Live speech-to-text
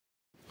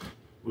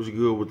What's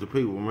good with the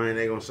people, man?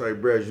 They gonna say,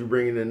 bruh, you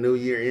bringing the new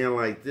year in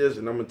like this,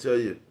 and I'm gonna tell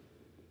you,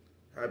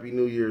 Happy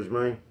New Year's,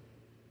 man.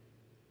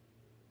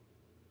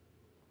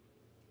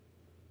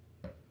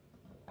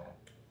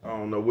 I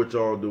don't know what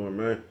y'all doing,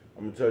 man.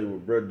 I'm gonna tell you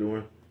what bruh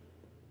doing.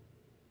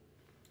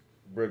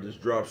 Bruh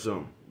just dropped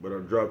something, but I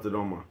dropped it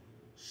on my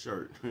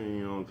shirt. You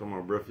know what I'm talking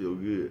about? Bruh feel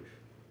good.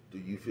 Do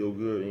you feel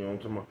good? You know what I'm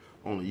talking about?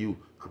 Only you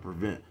could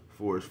prevent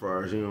forest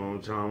fires. You know what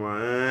I'm talking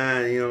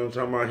about? You know what I'm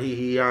talking about?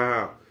 Hee ha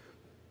ha.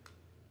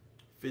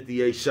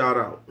 58 shout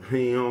out.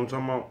 You know what I'm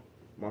talking about?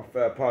 My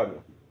fat partner.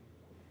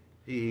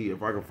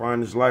 If I can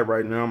find this light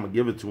right now, I'm gonna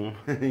give it to him.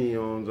 You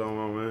know what I'm talking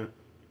about, man?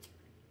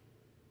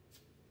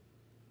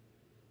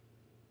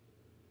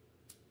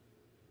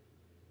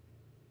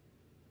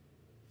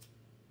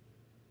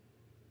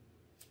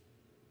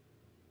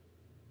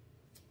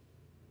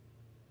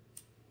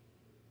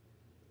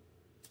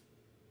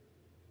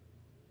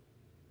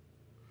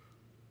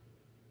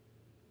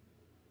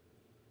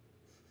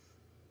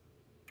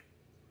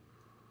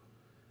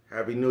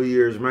 Happy New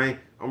Year's, man.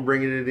 I'm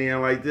bringing it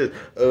in like this.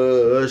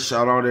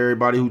 Shout out to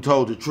everybody who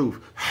told the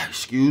truth.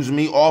 Excuse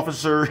me,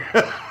 officer.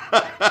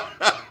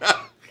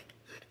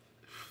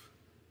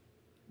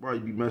 Why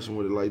you be messing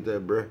with it like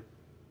that, bruh?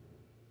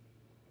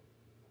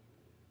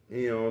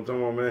 You know what I'm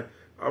talking about, man?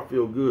 I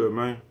feel good,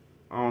 man.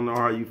 I don't know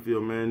how you feel,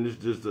 man. This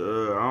just,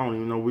 I don't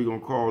even know what we gonna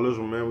call this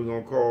one, man. We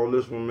gonna call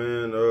this one,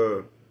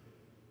 man,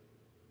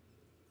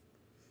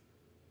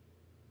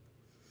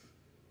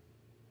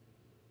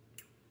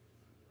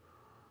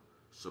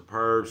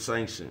 Superb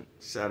Sanction.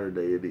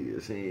 Saturday it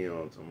is. You know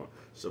what I'm talking about?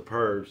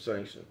 Superb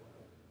Sanction.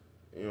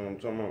 You know what I'm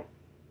talking about?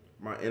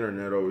 My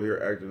internet over here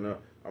acting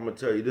up. I'm going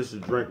to tell you, this is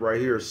a drink right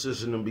here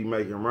Sissin them be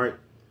making, right?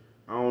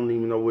 I don't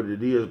even know what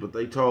it is, but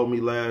they told me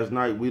last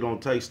night we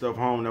don't take stuff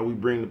home that we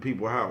bring to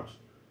people's house.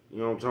 You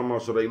know what I'm talking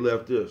about? So they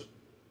left this.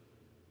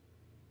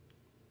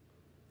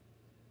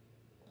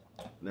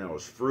 Now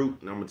it's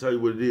fruit, and I'm going to tell you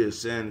what it is.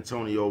 San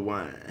Antonio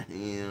wine.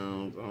 You know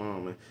what I'm talking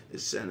about, man?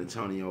 It's San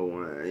Antonio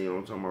wine. You know what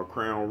I'm talking about?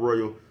 Crown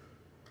Royal.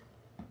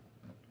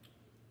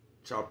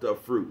 Chopped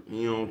up fruit.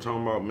 You know what I'm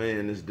talking about?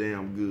 Man, it's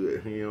damn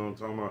good. You know what I'm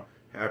talking about?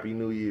 Happy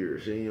New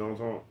Year's. You know what I'm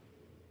talking about?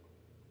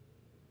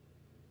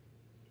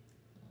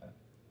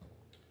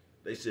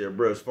 They said,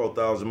 bro, it's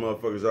 4,000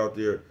 motherfuckers out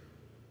there.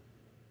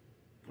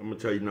 I'm gonna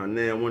tell you now,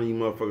 one of you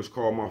motherfuckers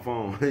called my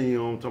phone. You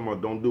know what I'm talking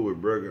about? Don't do it,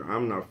 bro.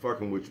 I'm not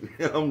fucking with you.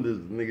 I'm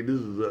just, nigga, this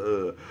is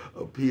a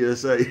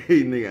PSA.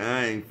 Nigga,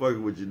 I ain't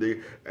fucking with you,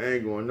 nigga. I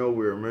ain't going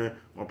nowhere, man.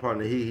 My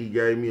partner, he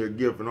gave me a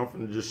gift, and I'm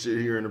finna just sit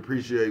here and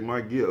appreciate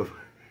my gift.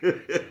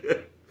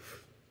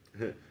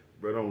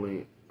 Bro, don't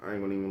lean. I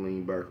ain't gonna even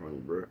lean back on you,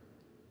 bro.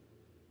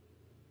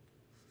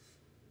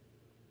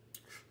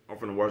 I'm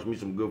finna watch me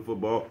some good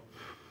football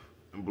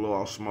and blow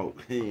off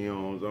smoke. You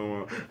know what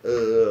I'm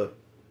talking about?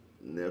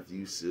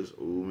 Nephew, sis,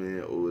 old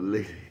man, old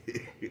lady.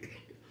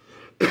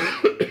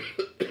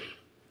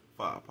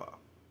 Five pop.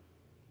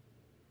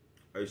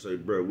 I say,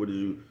 bro, what did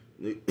you...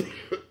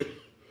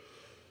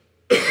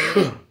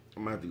 I'm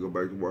gonna have to go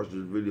back and watch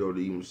this video to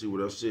even see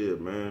what I said,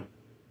 man.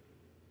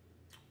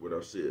 What I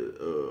said,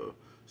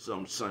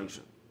 something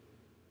sanctioned.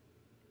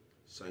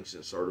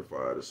 Sanction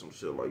certified or some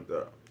shit like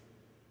that.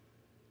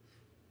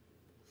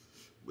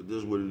 But this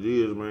is what it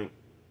is, man.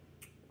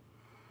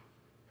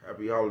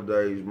 Happy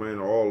holidays, man,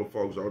 to all the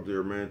folks out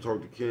there, man.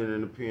 Talked to Ken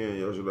in the pen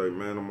yesterday,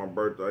 man, on my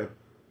birthday.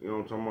 You know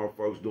what I'm talking about?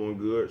 Folks doing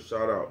good.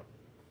 Shout out.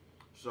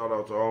 Shout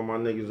out to all my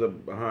niggas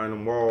up behind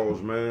them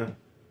walls, man.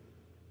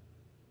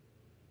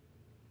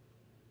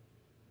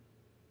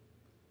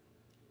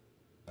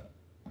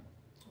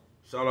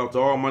 Shout out to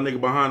all my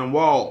niggas behind them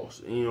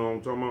walls. You know what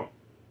I'm talking about?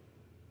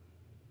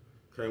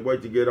 Can't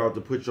wait to get out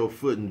to put your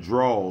foot in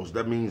draws.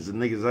 That means the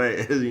niggas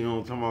ass, you know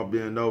what I'm talking about,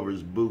 bend over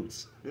his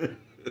boots.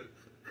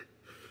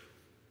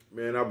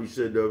 Man, I'll be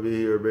sitting over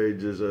here, man,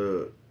 just,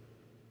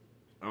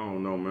 I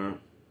don't know, man.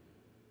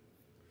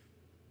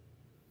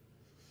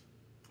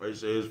 They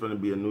say it's finna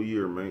be a new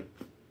year, man.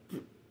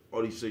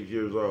 46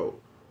 years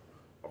old.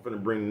 I'm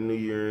finna bring the new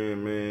year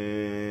in,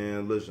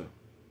 man. Listen.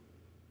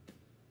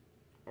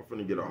 I'm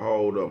finna get a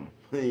hold of them.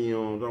 You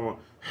know what I'm talking about?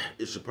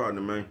 It's your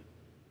partner, man.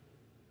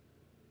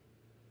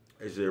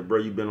 They said, bro,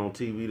 you been on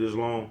TV this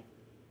long?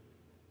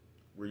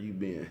 Where you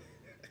been?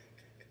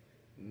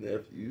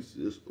 Nephew,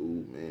 sis,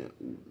 old man,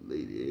 old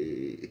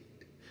lady,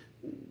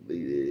 old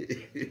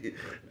lady.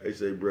 They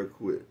say, bro,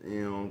 quit.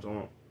 You know what I'm talking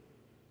about?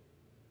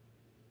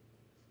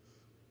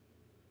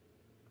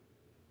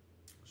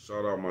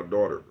 Shout out my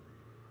daughter.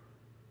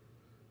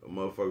 A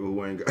motherfucker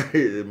who ain't got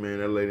it, man.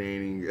 That lady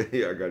ain't even got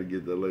it. I gotta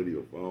get that lady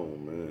a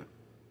phone, man.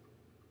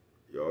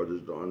 Y'all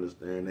just don't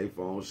understand. They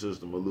phone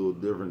system a little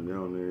different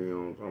down there. You know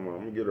what I'm talking about? I'm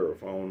gonna get her a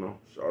phone, though.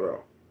 Shout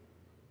out.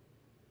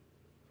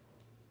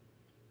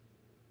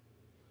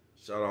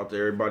 Shout out to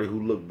everybody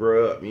who looked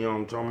bruh up. You know what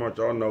I'm talking about?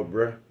 Y'all know,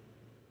 bruh.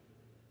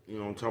 You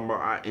know what I'm talking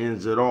about? I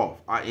ends it off.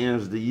 I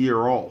ends the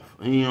year off.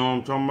 You know what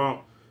I'm talking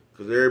about?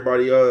 Because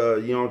everybody, you know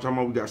what I'm talking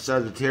about? We got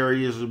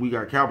Sagittarius, we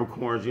got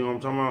Capricorns, you know what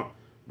I'm talking about?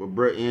 But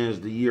bruh ends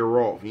the year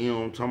off. You know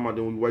what I'm talking about?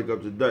 Then we wake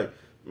up today.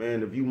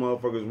 Man, if you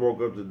motherfuckers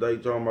woke up today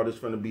talking about it's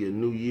finna be a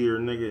new year,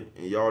 nigga,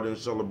 and y'all didn't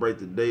celebrate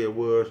the day it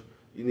was,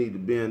 you need to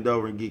bend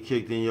over and get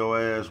kicked in your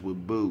ass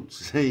with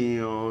boots.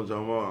 You know what I'm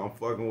talking about? I'm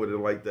fucking with it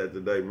like that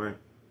today, man.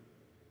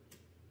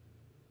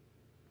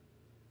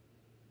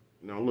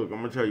 Now, look, I'm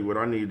gonna tell you what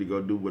I need to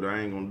go do, but I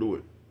ain't gonna do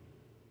it.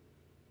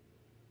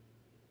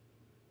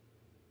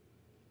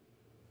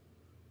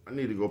 I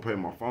need to go pay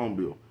my phone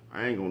bill.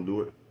 I ain't gonna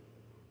do it.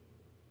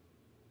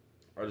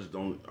 I just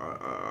don't.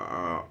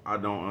 I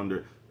don't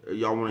under.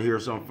 Y'all want to hear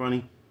something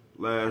funny?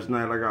 Last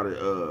night I got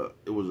a.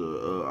 It was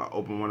I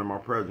opened one of my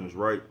presents,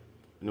 right?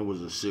 And it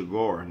was a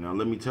cigar. Now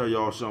let me tell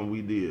y'all something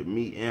we did.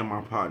 Me and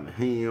my partner.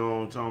 You know what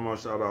I'm talking about?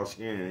 Shout out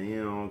Scan.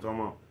 You know what I'm talking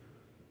about?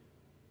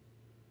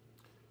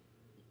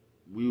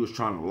 We was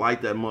trying to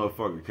light that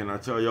motherfucker. Can I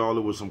tell y'all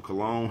it was some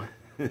cologne?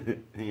 You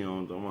know what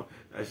I'm talking about?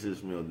 That shit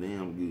smell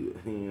damn good.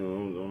 You know what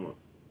I'm talking about?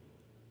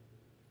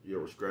 You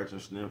ever scratch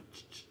and sniff?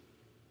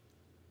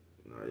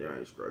 Nah, y'all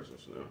ain't scratching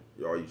sniff.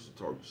 Y'all used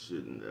to talk shit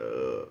in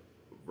the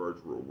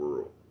virtual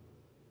world.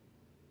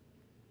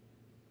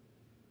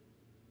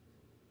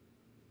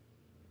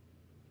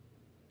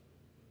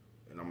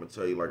 And I'm gonna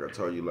tell you like I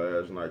told you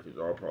last night, cause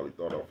y'all probably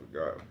thought I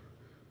forgot.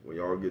 When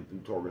y'all get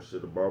through talking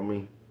shit about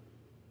me,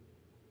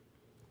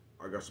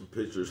 I got some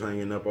pictures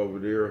hanging up over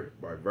there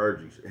by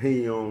Virgils.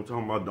 You know what I'm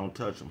talking about? Don't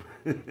touch them.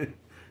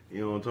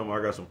 You know what I'm talking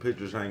about? I got some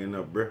pictures hanging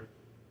up, bruh.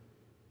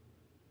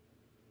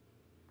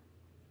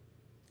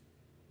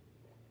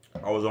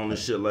 I was on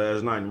this shit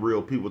last night and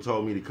real people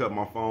told me to cut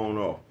my phone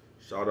off.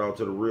 Shout out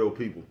to the real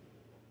people.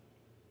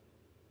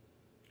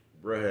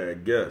 Bruh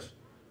had guests.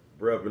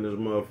 Bruh up in this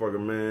motherfucker,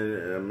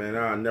 man. Man,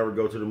 I'll never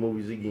go to the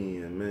movies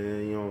again,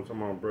 man. You know what I'm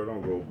talking about, bruh?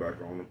 Don't go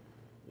back on them.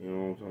 You know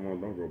what I'm talking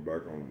about? Don't go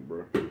back on them,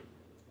 bruh.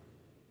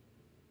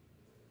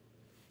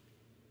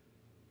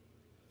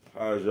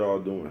 How's y'all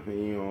doing?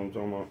 You know what I'm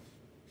talking about?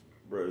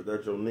 Bruh, is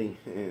that your knee?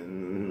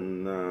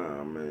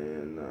 Nah,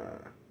 man,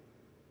 nah.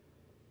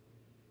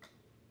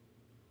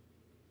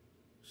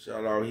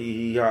 Shout out hee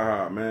hee ha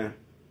ha, man.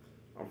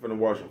 I'm finna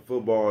watch some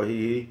football,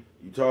 hee hee.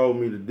 You told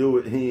me to do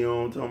it, you know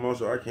what I'm talking about,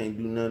 so I can't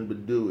do nothing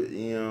but do it,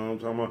 you know what I'm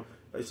talking about.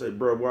 They say,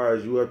 bro, why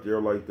is you up there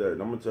like that?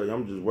 And I'm gonna tell you,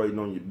 I'm just waiting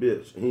on your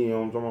bitch, you know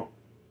what I'm talking about.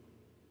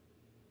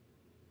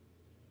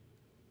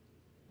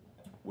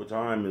 What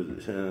time is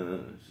it?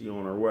 She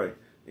on her way,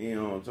 you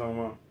know what I'm talking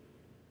about.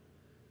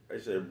 They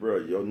say,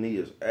 bro, your knee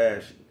is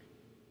ashy.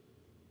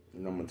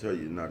 And I'm gonna tell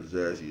you, not as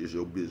ashy as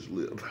your bitch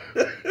lip.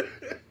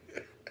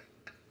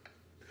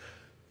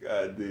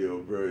 God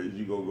damn, bro, is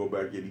you gonna go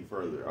back any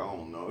further? I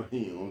don't know.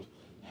 You know,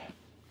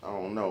 I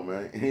don't know,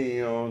 man.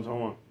 You know what I'm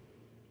talking about?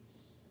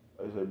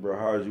 I said, bro,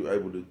 how is you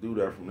able to do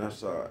that from that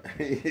side?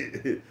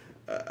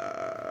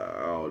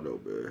 I don't know,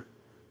 man.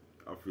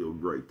 I feel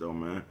great though,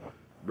 man.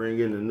 Bring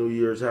in the New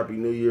Year's, Happy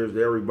New Year's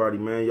to everybody,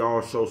 man.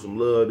 Y'all show some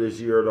love this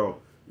year though.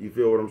 You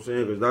feel what I'm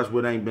saying? Because that's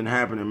what ain't been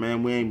happening,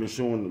 man. We ain't been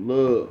showing the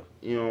love.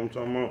 You know what I'm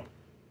talking about?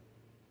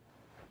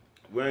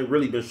 We ain't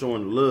really been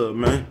showing the love,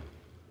 man.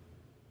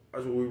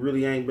 That's what we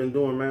really ain't been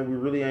doing, man. We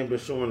really ain't been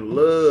showing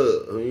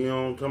love. You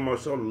know what I'm talking about?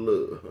 Show the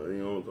love. You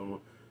know what I'm talking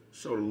about?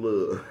 Show the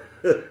love.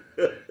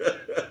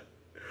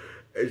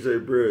 They say,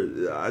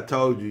 bro, I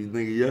told you,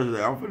 nigga,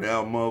 yesterday, I'm finna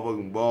have a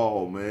motherfucking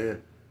ball,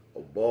 man. A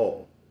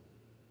ball.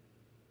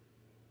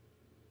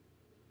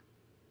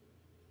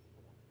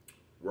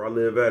 Where I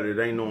live at, it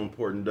ain't no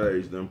important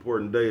days. The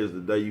important day is the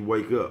day you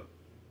wake up.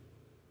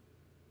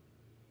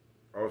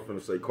 I was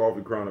finna say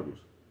Coffee Chronicles.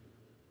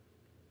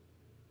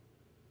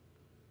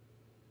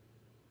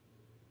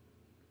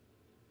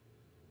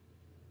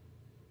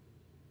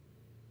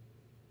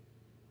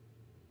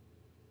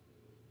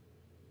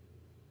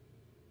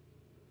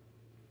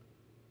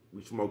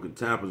 We smoking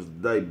Tampa's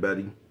today,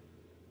 buddy.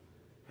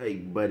 Hey,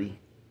 buddy.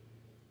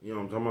 You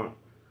know what I'm talking about?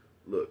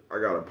 Look, I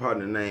got a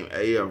partner named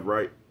AF,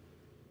 right?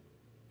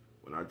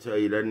 When I tell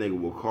you that nigga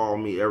will call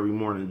me every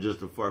morning just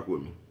to fuck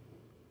with me.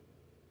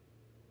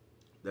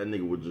 That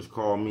nigga would just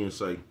call me and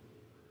say,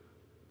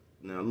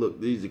 now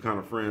look, these are the kind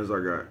of friends I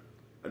got.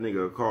 That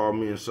nigga would call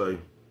me and say,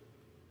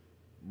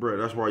 bruh,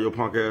 that's why your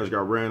punk ass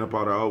got ran up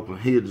out of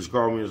Oakland. He'd just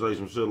call me and say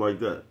some shit like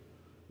that.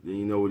 Then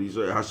you know what he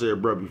said. I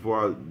said, bruh,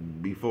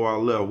 before I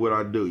left, what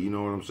I do? You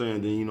know what I'm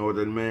saying? Then you know what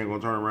that man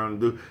gonna turn around and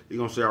do? He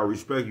gonna say, I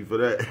respect you for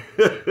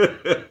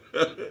that.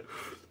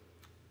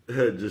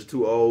 Just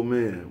two old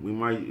men. We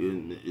might,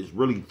 it's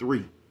really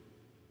three.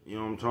 You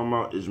know what I'm talking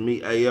about? It's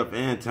me, AF,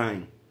 and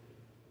Tang.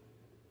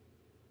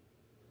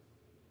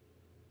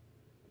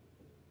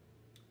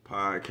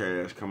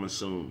 Podcast coming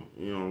soon.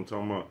 You know what I'm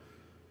talking about?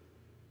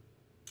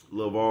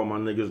 Love all my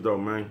niggas though,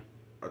 man.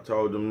 I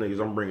told them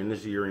niggas I'm bringing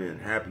this year in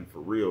happy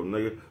for real,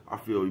 nigga. I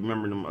feel,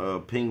 remember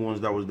them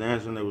penguins that was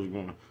dancing? They was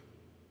going,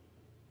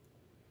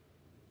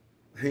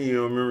 you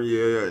know, remember?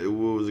 Yeah,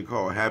 what was it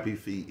called? Happy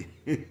Feet.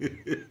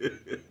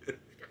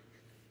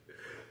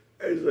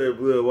 They say,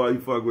 blood, why you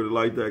fuck with it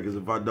like that? Because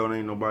if I don't,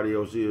 ain't nobody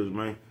else is,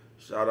 man.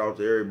 Shout out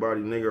to everybody,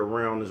 nigga,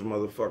 around this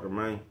motherfucker,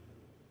 man.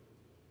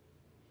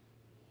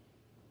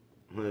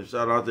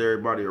 Shout out to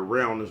everybody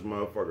around this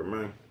motherfucker,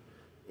 man.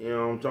 You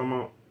know what I'm talking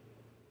about?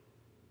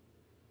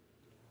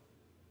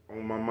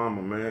 On my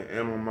mama, man,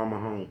 and my mama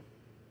home.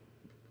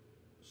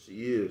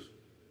 She is.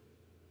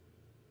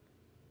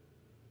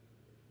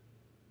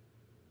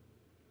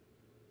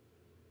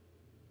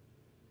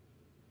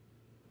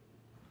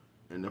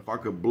 And if I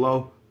could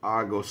blow,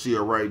 I'd go see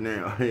her right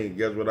now. Hey,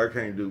 guess what I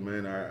can't do,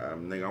 man?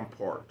 Nigga, I'm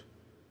parked.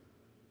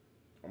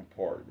 I'm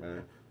parked,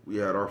 man. We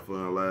had our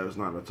fun last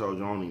night. I told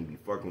you I don't even be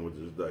fucking with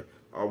this day.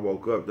 I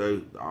woke up,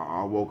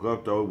 I woke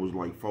up though, it was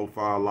like 4 or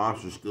 5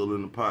 lobsters still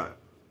in the pot.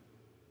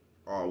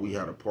 Oh, we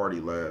had a party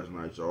last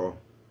night, y'all.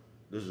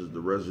 This is the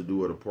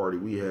residue of the party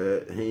we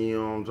had. You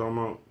know what I'm talking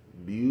about?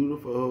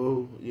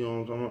 Beautiful. You know what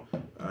I'm talking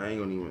about? I ain't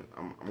gonna even,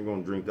 I'm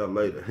gonna drink that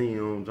later. You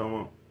know what I'm talking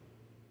about?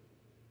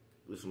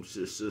 With some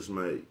shit sis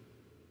made.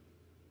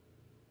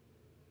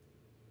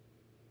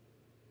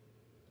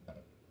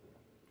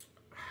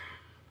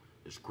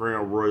 It's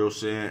Crown Royal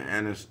sand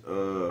and it's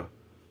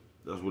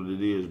that's what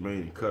it is,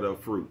 man. Cut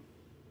up fruit.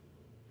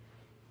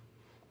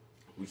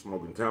 We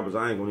smoking tampers.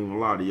 I ain't gonna even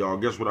lie to y'all.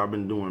 Guess what I've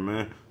been doing,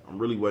 man? I'm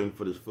really waiting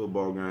for this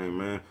football game,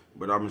 man.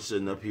 But I've been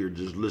sitting up here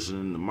just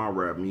listening to my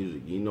rap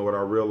music. You know what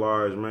I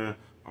realized, man?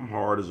 I'm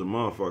hard as a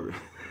motherfucker.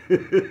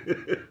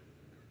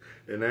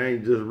 And I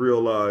ain't just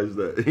realized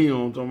that. You know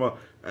what I'm talking about?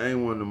 I ain't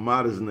one of the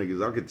modest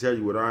niggas. I can tell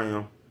you what I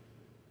am.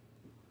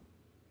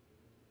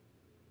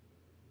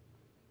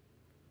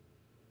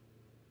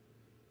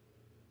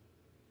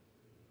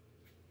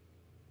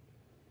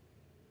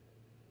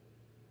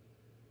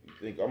 You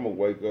think I'm gonna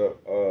wake up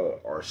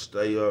or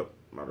stay up?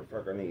 Matter of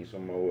fact, I need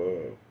some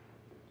more.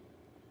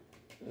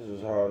 This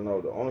is how I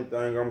know. The only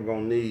thing I'm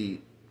gonna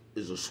need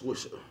is a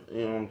swisher.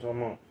 You know what I'm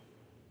talking about?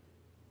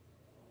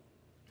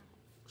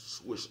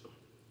 Swisher.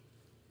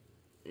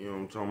 You know what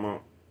I'm talking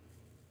about?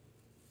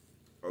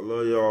 I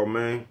love y'all,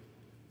 man.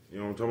 You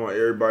know what I'm talking about?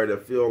 Everybody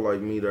that feel like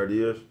me, that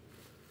is.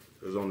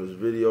 Because on this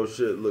video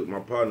shit, look, my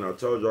partner, I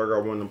told you I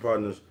got one of them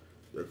partners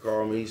that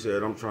called me. He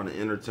said, I'm trying to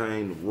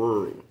entertain the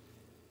world.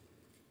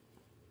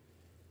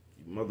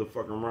 You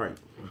motherfucking right.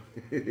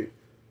 You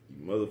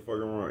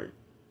motherfucking right.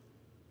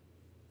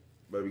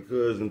 Baby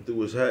cousin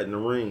threw his hat in the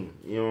ring.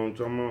 You know what I'm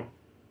talking about?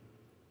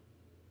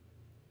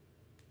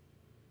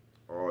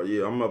 Oh,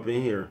 yeah, I'm up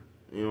in here.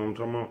 You know what I'm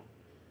talking about?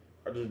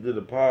 I just did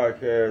a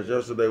podcast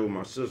yesterday with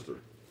my sister.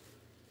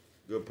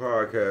 Good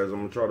podcast.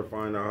 I'm going to try to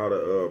find out how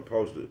to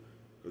post it.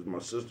 Because my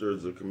sister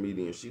is a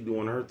comedian. She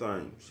doing her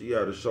thing. She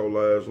had a show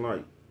last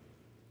night.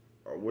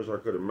 I wish I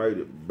could have made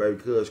it. Baby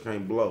cuz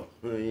can't blow.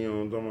 You know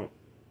what I'm talking about?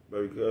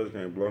 Baby cuz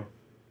can't blow.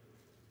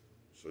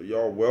 So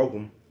y'all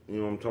welcome. You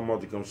know what I'm talking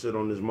about, to come sit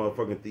on this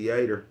motherfucking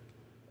theater.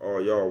 Oh,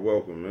 y'all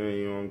welcome, man.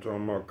 You know what I'm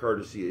talking about?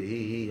 Courtesy of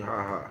hee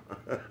ha ha.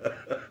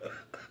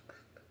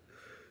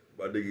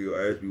 My nigga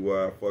gonna ask me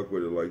why I fuck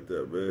with it like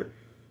that, man.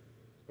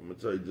 I'm gonna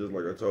tell you just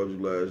like I told you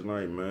last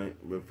night, man.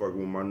 I've been fucking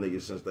with my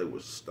niggas since they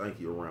was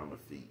stanky around the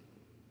feet.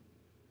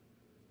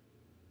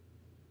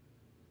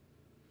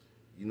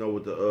 You know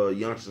what the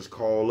youngsters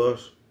call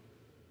us?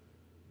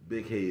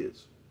 Big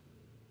heads.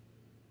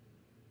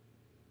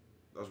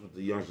 That's what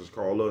the youngsters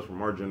call us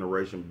from our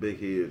generation, big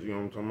heads. You know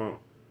what I'm talking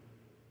about?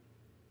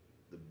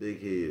 The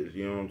big heads,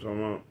 you know what I'm talking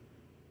about?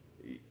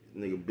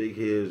 Nigga, big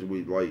heads,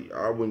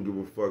 I wouldn't give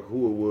a fuck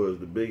who it was.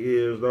 The big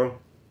heads, though,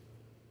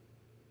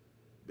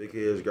 big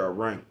heads got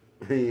ranked.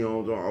 You know what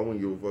I'm talking about? I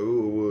wouldn't give a fuck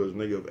who it was.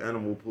 Nigga, if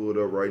Animal pulled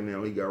up right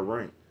now, he got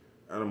ranked.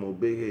 Animal,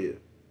 big head.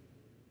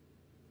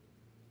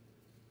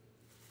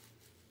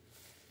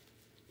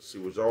 See,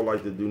 what y'all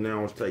like to do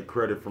now is take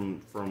credit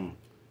from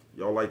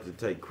y'all like to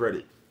take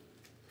credit.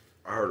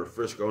 I heard a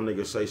Frisco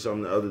nigga say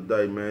something the other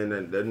day, man.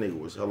 That nigga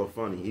was hella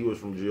funny. He was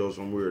from jail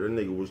somewhere. That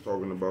nigga was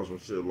talking about some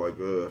shit like,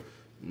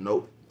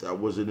 nope, that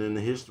wasn't in the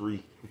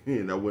history.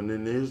 That wasn't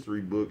in the history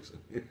books.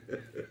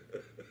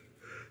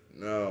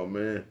 No,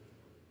 man.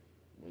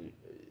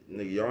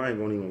 Nigga, y'all ain't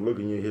gonna even look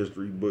in your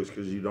history books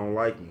because you don't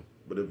like me.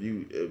 But if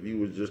you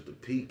was just a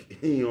peak,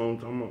 you know what I'm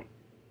talking about?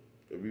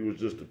 If you was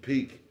just a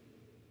peak.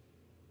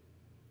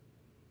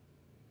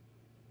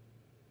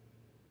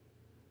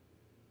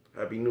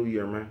 Happy New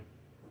Year, man.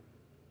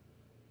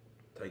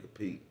 Take a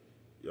peek.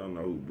 Y'all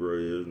know who bro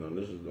is. Now,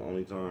 this is the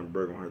only time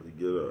bro gonna have to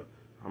get up.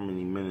 How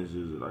many minutes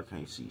is it? I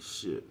can't see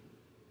shit.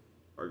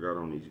 I got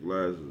on these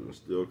glasses and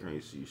still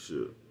can't see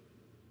shit.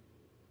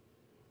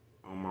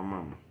 On my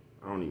mama.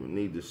 I don't even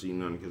need to see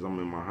nothing because I'm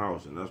in my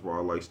house, and that's why I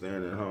like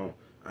staying at home.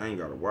 I ain't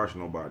gotta watch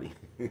nobody.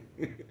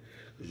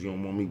 Because you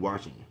don't want me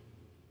watching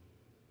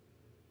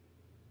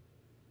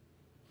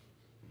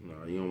you.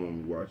 Nah, you don't want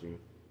me watching you.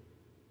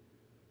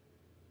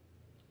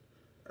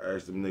 I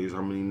asked them niggas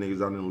how many niggas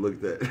I done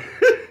looked at.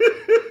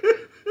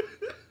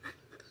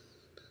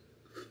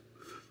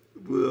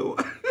 Well,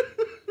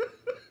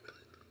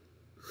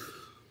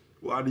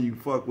 why do you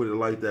fuck with it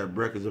like that,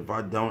 bruh? Because if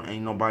I don't,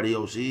 ain't nobody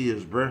else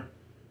is, bruh.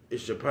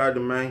 It's your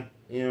partner, man.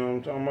 You know what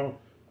I'm talking about?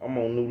 I'm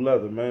on new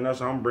leather, man. That's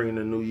how I'm bringing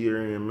the new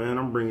year in, man.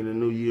 I'm bringing the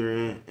new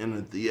year in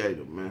the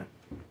theater, man.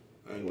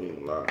 I ain't gonna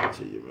even lie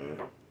to you,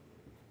 man.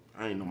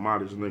 I ain't no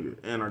modest nigga.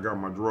 And I got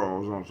my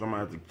drawers on, so I'm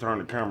gonna have to turn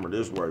the camera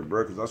this way,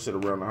 bruh, because I sit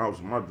around the house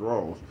in my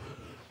drawers.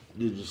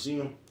 Did you see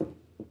them?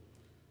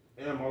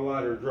 And my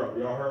lighter dropped.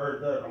 Y'all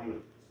heard that? I'm gonna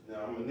Now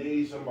I'm gonna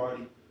need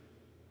somebody.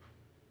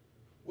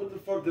 What the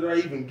fuck did I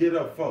even get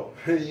up for?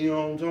 You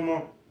know what I'm talking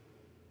about?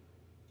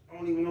 I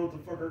don't even know what the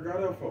fuck I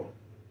got up for.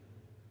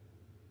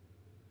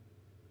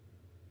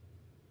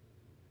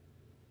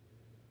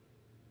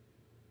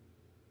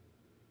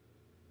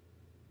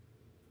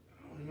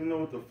 I don't even know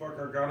what the fuck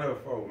I got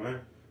up for,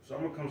 man. So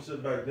I'm gonna come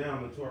sit back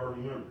down until I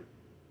remember.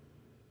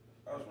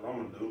 That's what I'm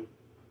gonna do.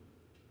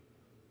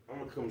 I'm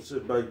gonna come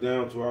sit back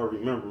down till I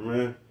remember,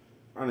 man.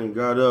 I done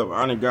got up.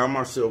 I done got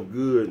myself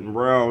good and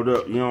riled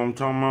up. You know what I'm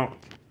talking about?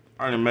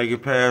 I didn't make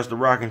it past the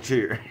rocking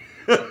chair.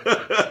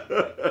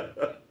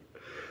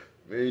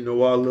 Man, you know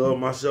why I love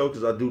myself?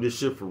 Because I do this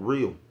shit for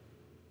real.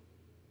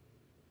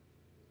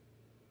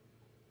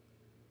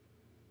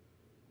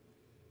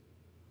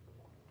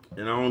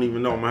 And I don't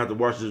even know. I'm going to have to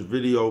watch this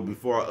video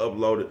before I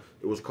upload it.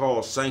 It was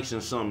called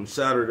Sanction something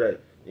Saturday.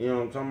 You know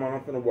what I'm talking about?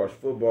 I'm finna watch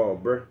football,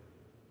 bruh.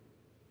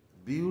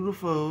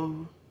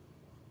 Beautiful.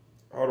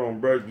 Hold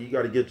on, bruh. You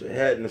got to get your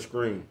hat in the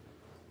screen.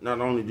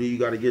 Not only do you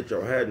got to get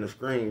your hat in the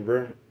screen,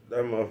 bruh,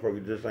 that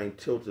motherfucker just ain't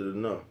tilted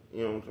enough.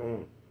 You know what I'm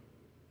saying?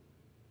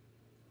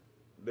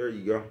 There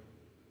you go.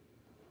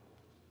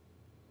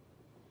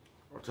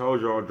 I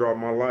told y'all I dropped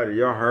my lighter.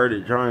 Y'all heard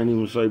it. Y'all ain't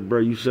even say,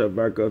 bruh, you sat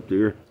back up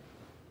there.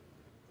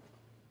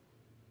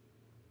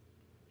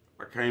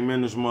 I came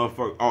in this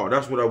motherfucker. Oh,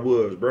 that's what I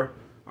was, bruh.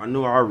 I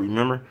knew I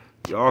remember.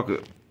 Y'all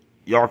could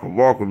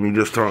walk with me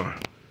this time.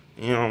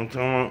 You know what I'm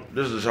talking about?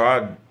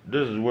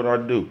 This is what I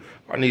do.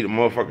 I need a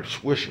motherfucking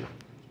swisher.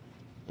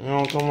 You know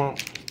what I'm talking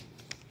about?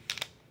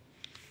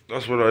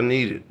 That's what I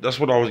needed. That's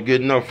what I was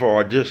getting up for.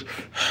 I just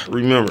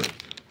remembered.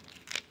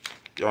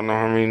 Y'all know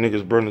how many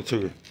niggas burn the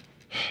ticket.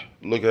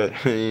 Look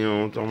at, you know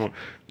what I'm talking about?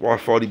 Why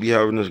Forty be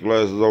having his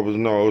glasses over his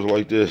nose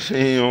like this?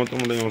 You know what I'm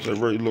talking about? They gonna say,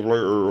 bro, you look like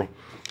Earl.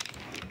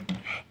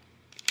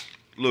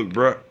 Look,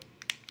 bruh.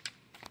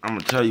 I'm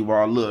gonna tell you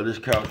why I love this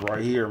couch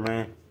right here,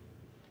 man.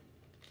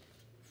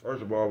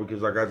 First of all,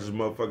 because I got this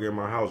motherfucker in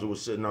my house. It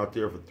was sitting out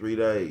there for 3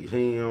 days.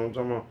 You know what I'm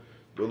talking about?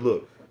 But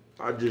look,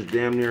 I just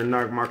damn near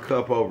knocked my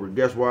cup over.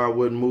 Guess why I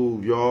wouldn't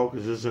move, y'all?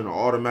 Because it's in an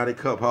automatic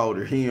cup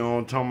holder. You know what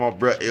I'm talking about?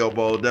 Brett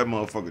elbows, that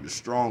motherfucker the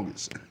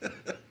strongest.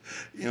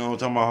 You know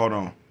what I'm talking about? Hold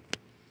on.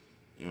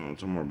 You know what I'm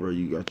talking about, bro?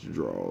 You got your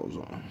drawers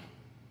on.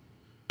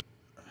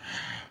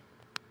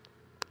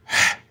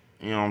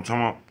 You know what I'm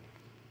talking about?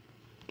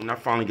 And I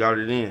finally got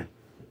it in.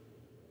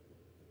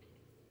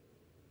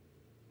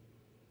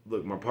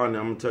 Look, my partner,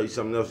 I'm going to tell you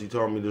something else he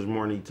told me this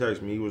morning. He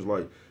texted me. He was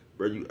like,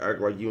 bro, you act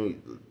like you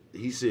ain't...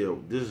 He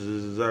said, this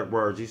is his exact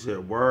words. He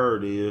said,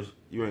 word is,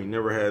 you ain't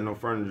never had no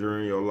furniture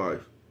in your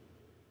life.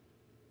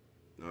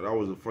 Now, that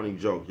was a funny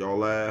joke. Y'all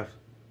laughed.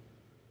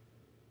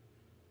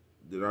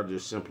 Then I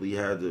just simply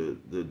had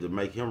to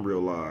make him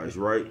realize,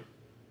 right?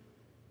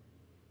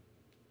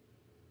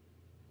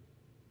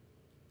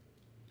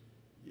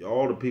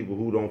 Y'all the people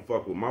who don't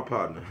fuck with my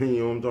partner. You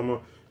know what I'm talking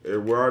about?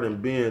 Everywhere I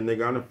done been,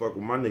 nigga, I done fuck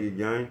with my nigga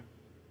gang.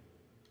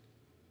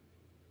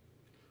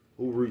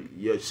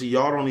 Yeah, see,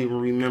 y'all don't even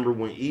remember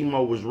when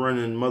Emo was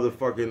running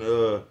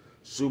motherfucking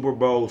Super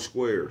Bowl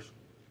squares.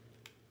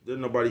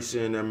 Didn't nobody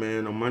send that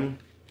man no money.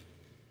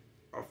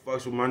 I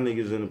fucks with my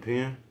niggas in the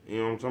pen. You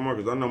know what I'm talking about?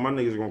 Because I know my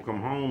niggas gonna come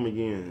home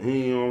again.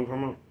 You know what I'm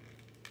talking about?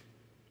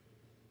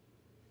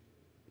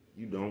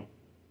 You don't.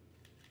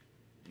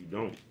 You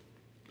don't.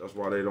 That's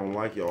why they don't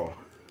like y'all.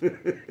 I'm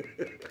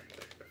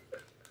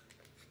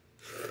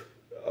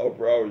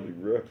proud of you,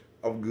 bro.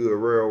 I'm good,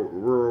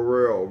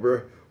 real,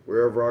 bro.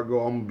 Wherever I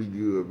go, I'm gonna be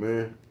good,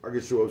 man. I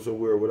can show up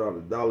somewhere without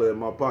a dollar in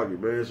my pocket,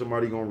 man.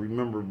 Somebody gonna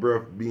remember,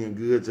 bro, being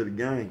good to the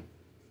game.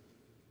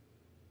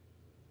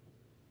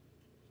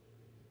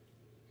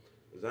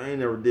 Cause I ain't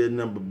never did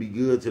nothing but be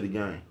good to the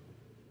game.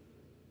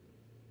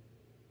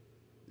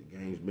 The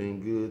game's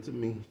been good to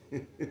me.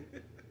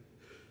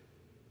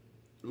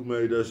 Who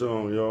made that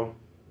song, y'all?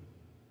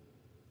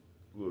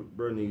 Look,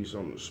 bro needs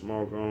something to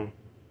smoke on.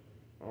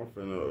 I'm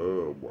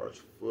finna watch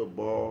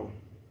football.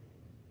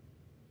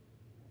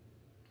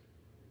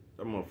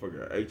 That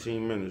motherfucker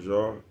 18 minutes,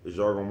 y'all. Is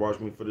y'all gonna watch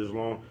me for this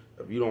long?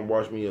 If you don't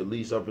watch me at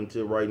least up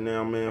until right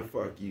now, man,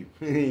 fuck you.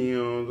 You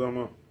know what I'm talking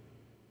about?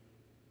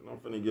 And I'm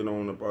finna get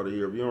on up out of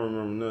here. If you don't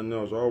remember nothing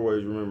else,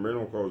 always remember it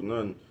don't cost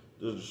nothing.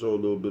 Just to show a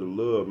little bit of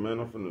love, man.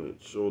 I'm finna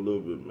show a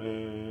little bit,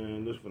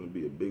 man. This finna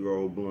be a big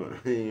old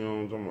blunt. You know what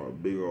I'm talking about? A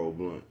big old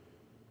blunt.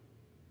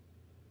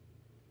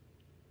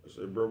 I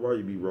said, bro, why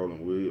you be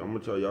rolling weed? I'm gonna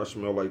tell you, I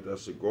smell like that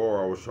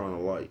cigar I was trying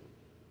to light.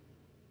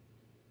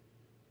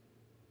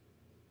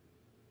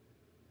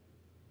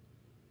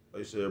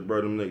 They said,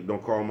 bro, them niggas,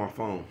 don't call my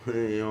phone.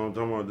 You know what I'm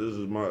talking about? This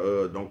is my,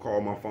 don't call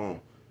my phone.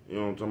 You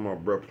know what I'm talking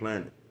about? Bro,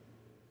 Planet.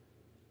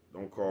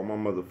 Don't call my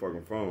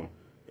motherfucking phone.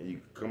 And you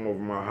can come over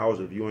my house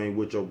if you ain't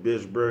with your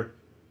bitch, bro.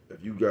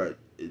 If you got,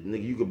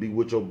 nigga, you could be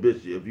with your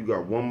bitch. If you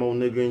got one more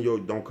nigga in your,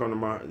 don't come to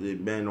my,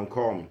 man, don't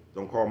call me.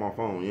 Don't call my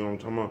phone. You know what I'm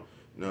talking about?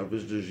 Now, if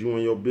it's just you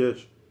and your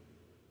bitch,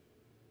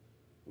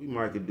 we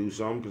might could do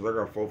something, because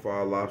I got 4 or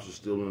 5 lobsters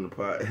still in the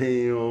pot.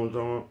 You know what I'm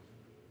talking about?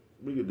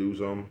 We could do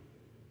something.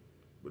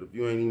 But if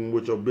you ain't even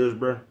with your bitch,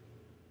 bruh,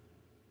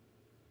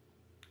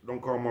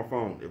 Don't call my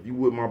phone. If you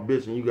with my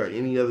bitch and you got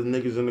any other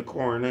niggas in the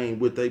car and they ain't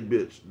with they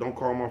bitch, don't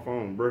call my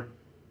phone, bruh.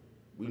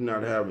 We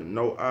not having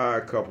no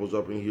odd couples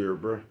up in here,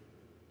 bruh.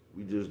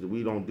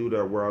 We don't do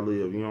that where I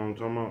live, you know what I'm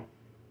talking about?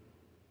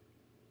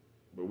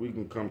 But we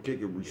can come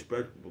kick it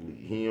respectfully,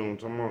 you know what I'm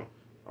talking about?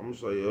 I'm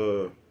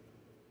gonna say,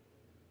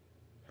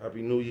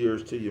 Happy New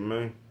Year's to you,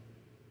 man.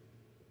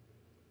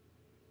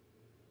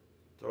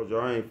 Told you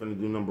I ain't finna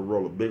do nothing but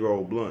roll a big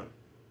old blunt.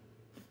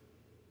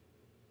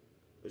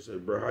 They say,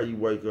 bro, how you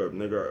wake up,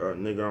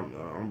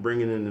 nigga? I'm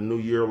bringing in the new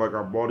year like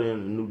I bought in a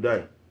new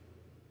day.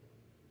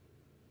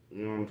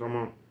 You know what I'm talking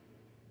about?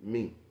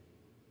 Me.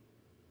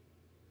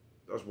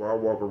 That's why I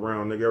walk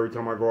around, nigga. Every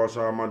time I go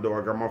outside my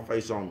door, I got my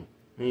face on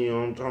me. You know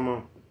what I'm talking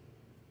about?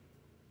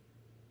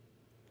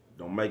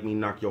 Don't make me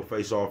knock your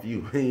face off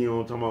you. You know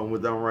what I'm talking about?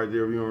 With that right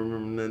there, if you don't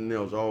remember nothing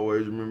else,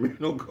 always remember,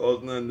 don't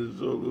cost nothing to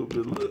show a little bit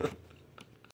of love.